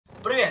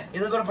Привет и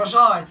добро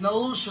пожаловать на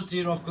лучшую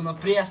тренировку на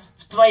пресс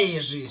в твоей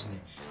жизни.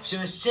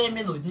 Всего 7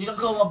 минут,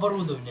 никакого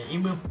оборудования, и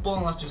мы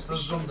полностью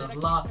сожжем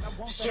дотла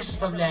все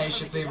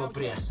составляющие твоего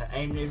пресса, а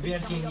именно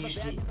верхние,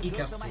 нижние и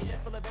косые.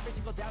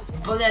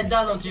 Выполнять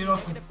данную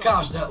тренировку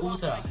каждое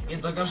утро, и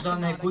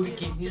долгожданные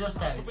кубики не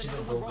заставят тебя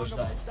долго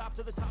ждать.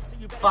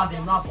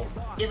 Падаем на пол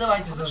и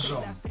давайте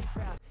зажжем.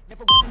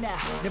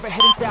 Never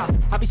heading south,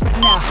 I'll be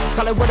spreading out,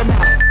 call it word of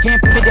mouth,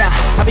 can't put me down,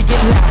 I'll be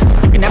getting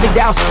loud, you can have it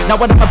douse, not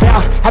what I'm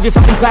about, have your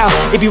fucking cloud,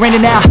 it be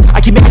raining now,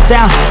 I keep making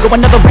sound, go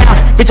another round,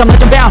 bitch I'm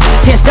legend bound,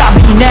 can't stop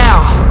me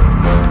now.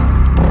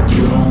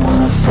 You don't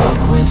wanna fuck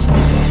with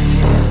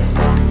me,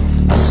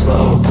 a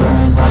slow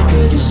burn like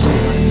a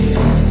disease,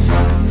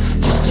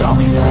 just tell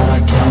me that I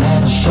can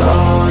and I'll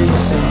show you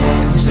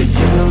things that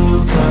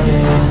you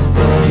couldn't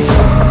believe,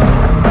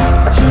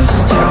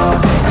 just tell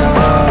me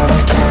that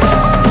I can.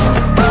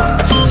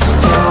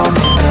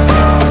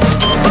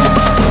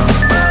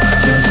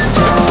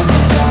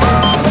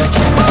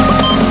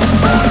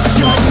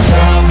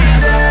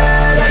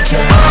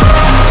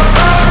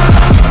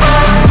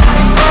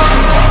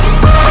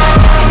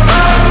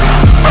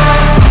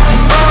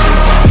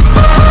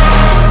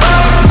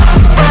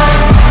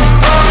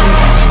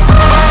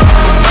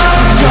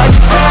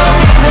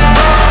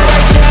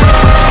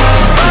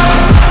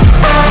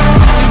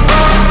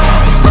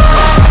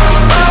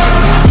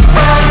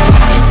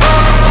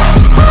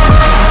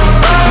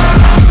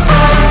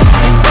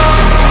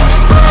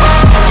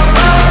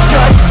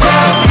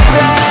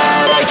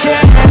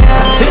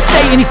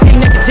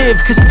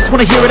 Cause I just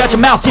wanna hear it out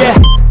your mouth, yeah.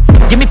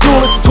 Give me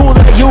fuel, it's a tool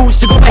that I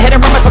use to go ahead and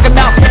run my fucking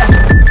mouth, yeah.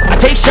 I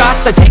take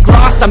shots, I take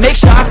loss, I make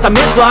shots, I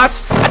miss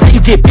lots. I tell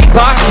you get big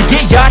box, you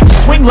get yachts, you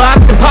swing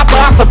lots and pop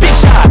off a big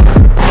shot.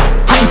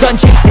 I ain't done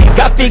chasing,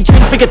 got big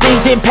dreams, bigger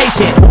things,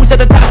 impatient. Who's at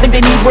the top think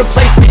they need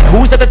replacement?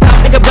 Who's at the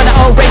top think I'm gonna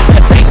erase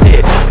it? Face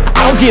it,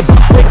 I don't give up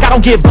quick, I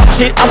don't give up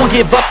shit, I won't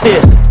give up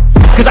this.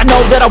 Cause I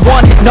know that I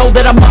want it, know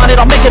that I'm on it,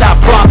 I'll make it, I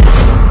promise.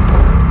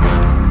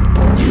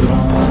 You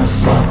don't wanna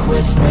fuck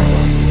with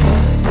me,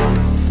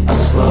 a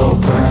slow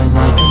burn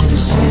like a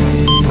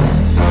disease,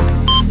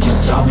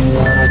 just tell me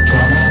that I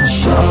can and I'll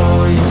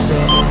show you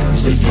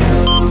things that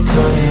you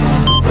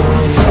couldn't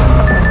believe,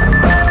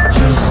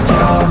 just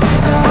tell me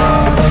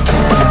that I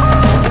can,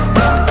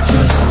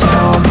 just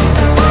tell me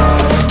that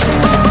I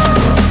can,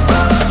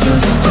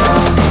 just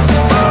tell me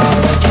that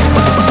I can,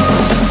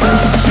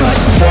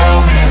 just tell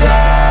me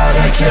that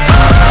I can.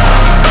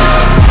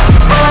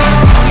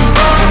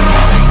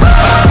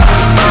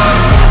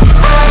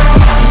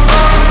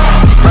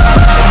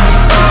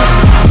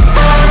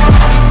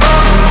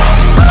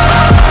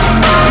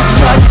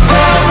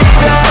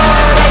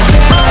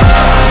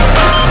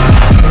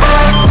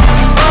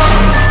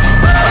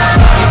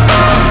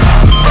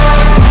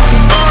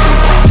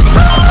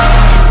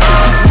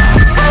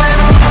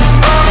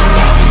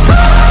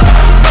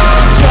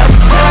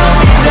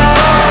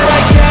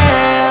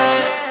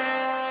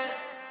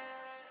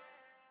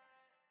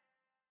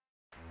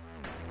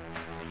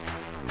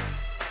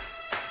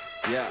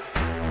 Yeah.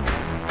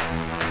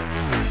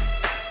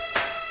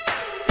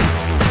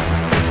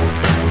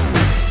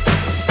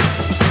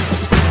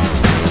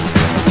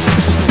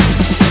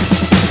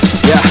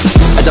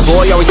 As a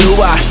boy, always knew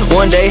I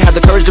one day had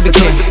the courage to be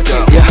king.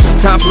 Yeah,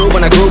 time flew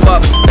when I grew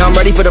up. Now I'm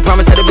ready for the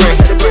promise that it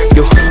brings.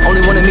 You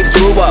only wanted me to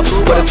screw up,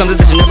 but it's something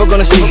that you're never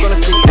gonna see.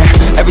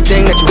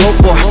 Everything that you hope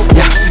for,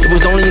 yeah, it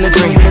was only in a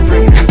dream.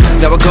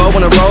 Now I go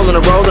on a roll, and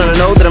I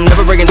know that I'm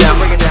never breaking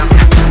down.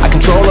 I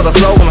control all the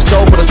flow with my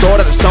soul, put a sword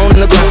that is sewn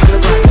in the ground.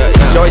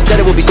 She always said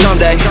it would be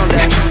someday,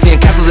 seeing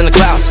castles in the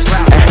clouds.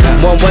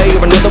 One way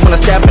or another, when I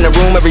step in the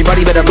room,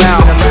 everybody better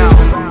bow.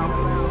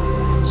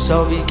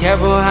 So be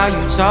careful how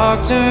you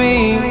talk to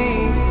me,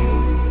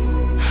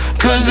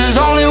 cause there's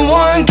only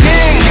one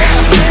king,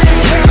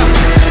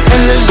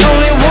 and there's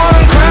only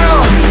one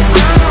crown,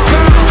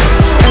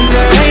 and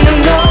there ain't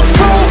enough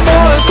room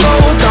for us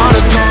both on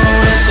the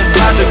throne. It's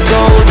about to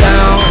go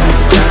down,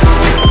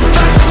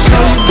 so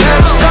you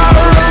better start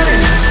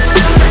running,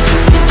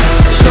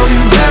 so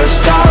you better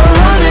start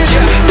running,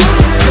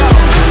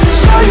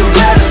 so you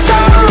better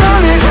start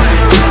running,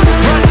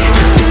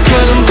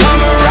 because I'm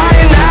coming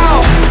right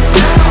now,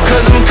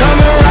 cause I'm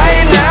coming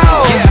right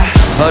now.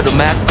 Huddle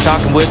masses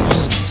talking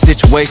whispers,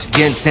 situation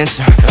getting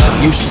tenser.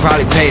 You should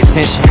probably pay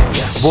attention.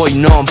 Boy, you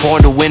know I'm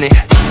born to win it.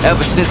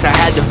 Ever since I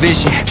had the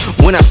vision,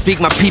 when I speak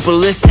my people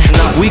listen.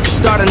 We can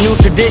start a new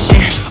tradition,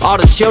 all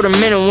the children,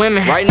 men and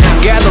women. Right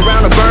now, gather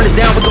around and burn it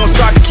down. We're gonna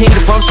start the kingdom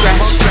from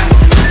scratch.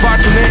 Far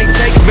too many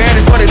take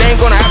advantage, but it ain't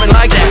gonna happen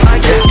like that.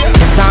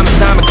 Time and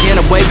time again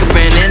I wake up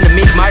and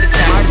enemies might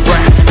attack.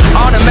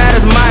 All that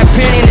matters, my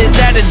opinion, is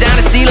that the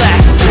dynasty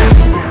lasts.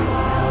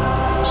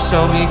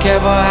 So be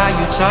careful how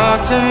you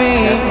talk to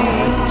me,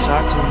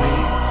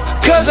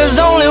 cause there's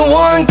only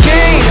one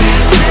king,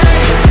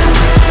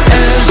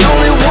 and there's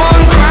only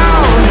one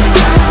crown,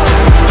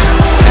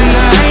 and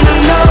there ain't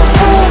enough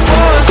room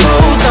for us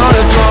both on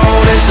the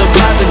throne. It's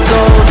about to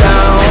go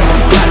down,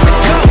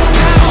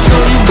 so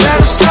you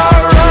better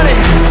start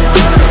running,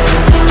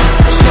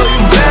 so you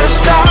better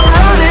start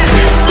running.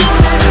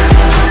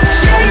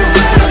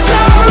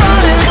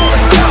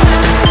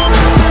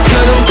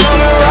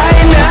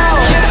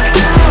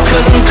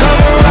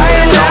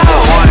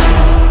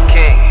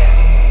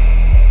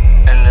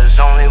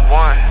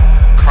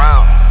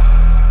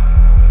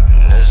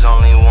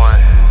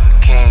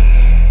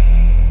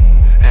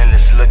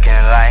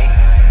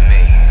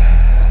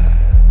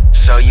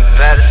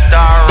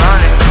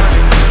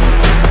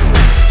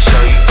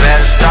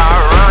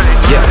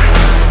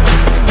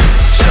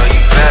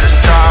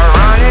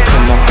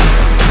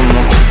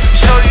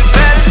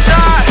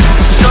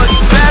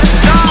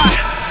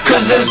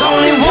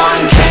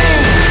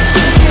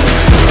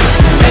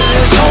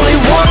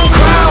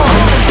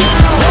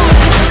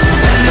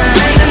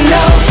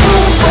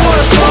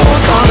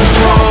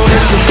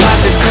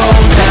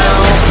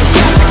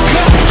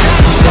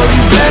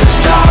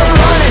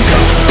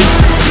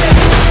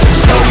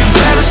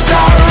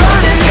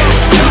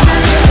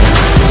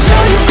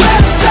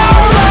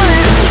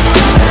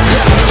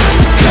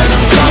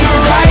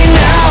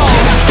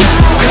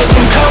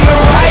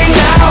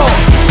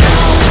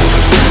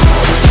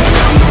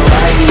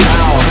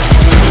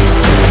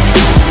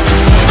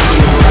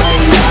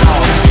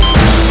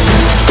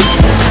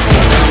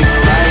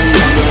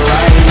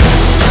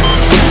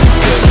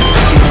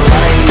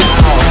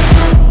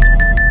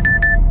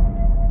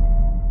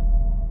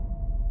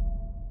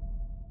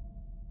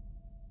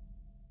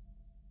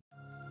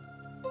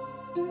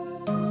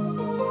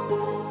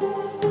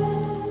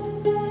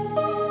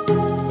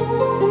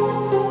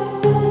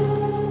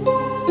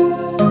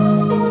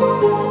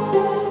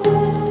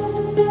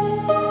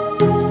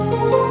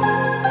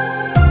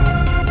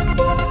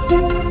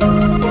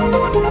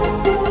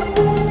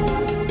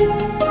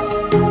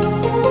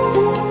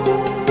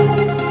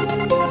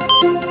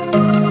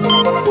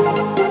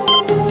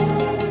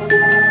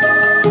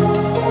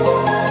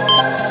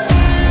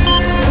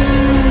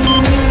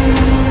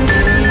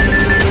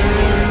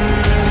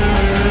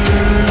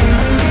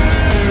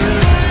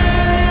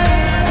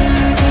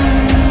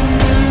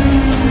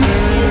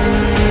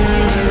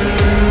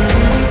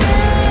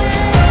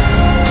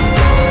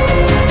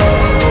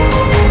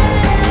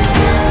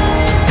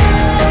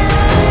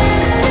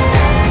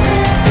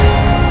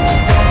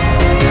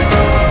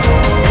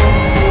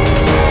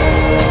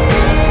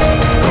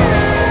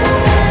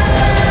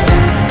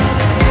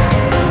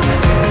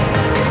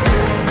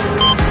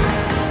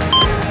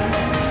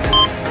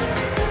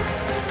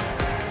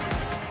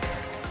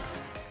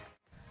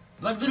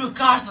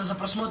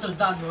 просмотр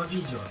данного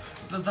видео.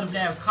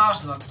 Поздравляю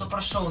каждого, кто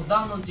прошел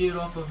данную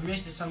тренировку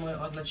вместе со мной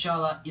от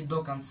начала и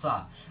до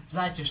конца.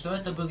 Знайте, что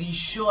это был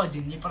еще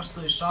один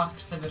непростой шаг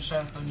к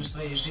совершенствованию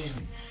своей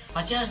жизни.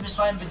 Хотелось бы с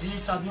вами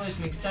поделиться одной из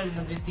моих целей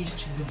на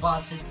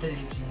 2023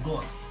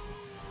 год.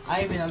 А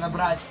именно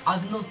набрать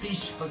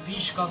 1000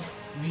 подписчиков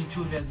в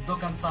YouTube до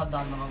конца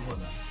данного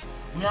года.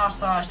 У меня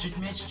осталось чуть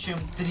меньше, чем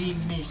 3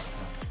 месяца.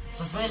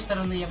 Со своей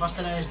стороны я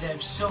постараюсь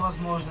сделать все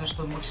возможное,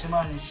 чтобы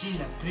максимально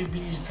сильно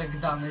приблизиться к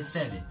данной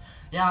цели.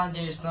 Я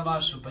надеюсь на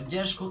вашу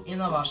поддержку и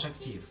на ваш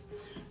актив.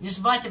 Не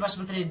забывайте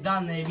посмотреть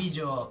данное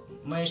видео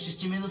моей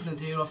 6-минутной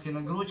тренировки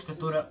на грудь,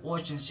 которая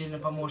очень сильно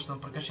поможет вам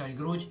прокачать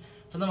грудь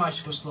в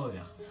домашних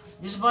условиях.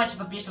 Не забывайте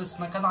подписываться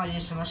на канал,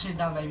 если нашли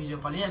данное видео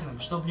полезным,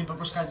 чтобы не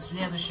пропускать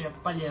следующие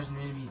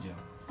полезные видео.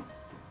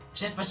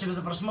 Всем спасибо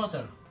за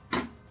просмотр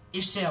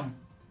и всем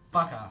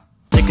пока.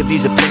 Sick of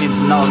these opinions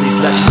and all these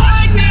lectures.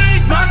 I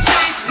need my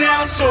space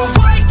now so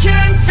I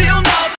can feel nothing.